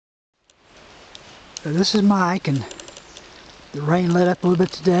So this is Mike, and the rain let up a little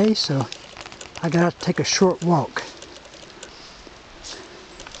bit today, so I got out to take a short walk.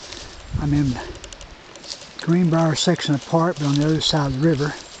 I'm in Greenbrier section of the park, but on the other side of the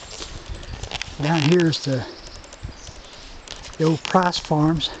river. Down here is the old Price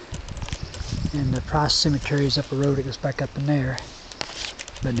farms, and the Price cemetery is up the road. It goes back up in there.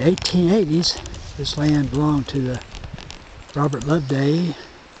 But in the 1880s, this land belonged to the Robert Loveday,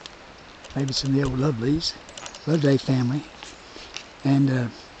 maybe some of the old Loveday family.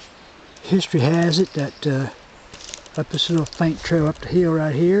 And history has it that up this little faint trail up the hill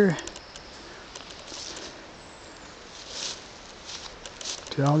right here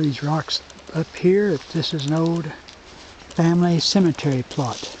to all these rocks up here, that this is an old family cemetery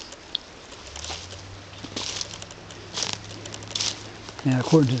plot. Now,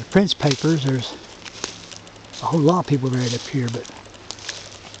 according to the Prince papers, there's a whole lot of people buried up here, but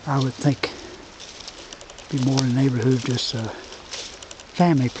I would think it'd be more in the neighborhood of just a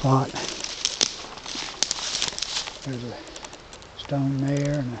family plot. There's a stone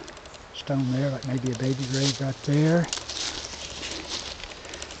there and a stone there, like maybe a baby grave right there.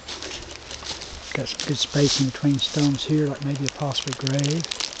 Got some good spacing between stones here, like maybe a possible grave.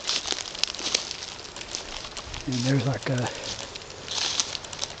 And there's like a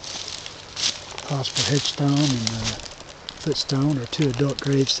possible headstone and a footstone, or two adult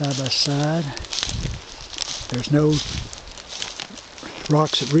graves side by side. There's no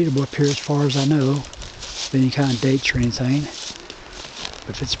rocks that readable up here as far as I know, of any kind of dates or anything.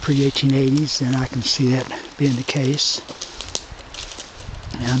 But if it's pre-1880s, then I can see that being the case.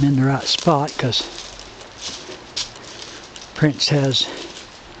 And I'm in the right spot because Prince has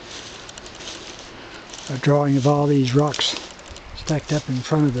a drawing of all these rocks stacked up in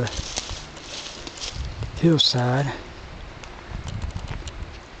front of the hillside,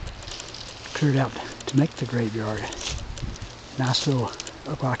 cleared out to make the graveyard. Nice little,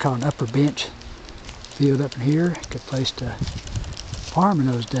 what I call an upper bench field up in here. Good place to farm in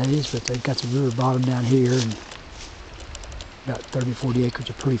those days, but they've got the river bottom down here and about 30-40 acres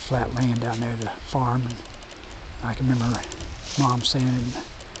of pretty flat land down there to farm. And I can remember Mom saying in the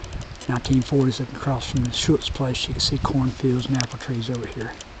 1940s, looking across from the Schultz place, you could see cornfields and apple trees over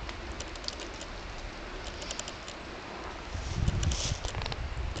here.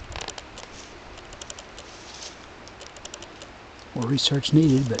 More research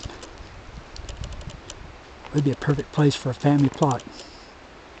needed, but it would be a perfect place for a family plot.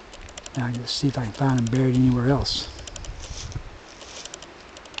 Now I can just see if I can find them buried anywhere else.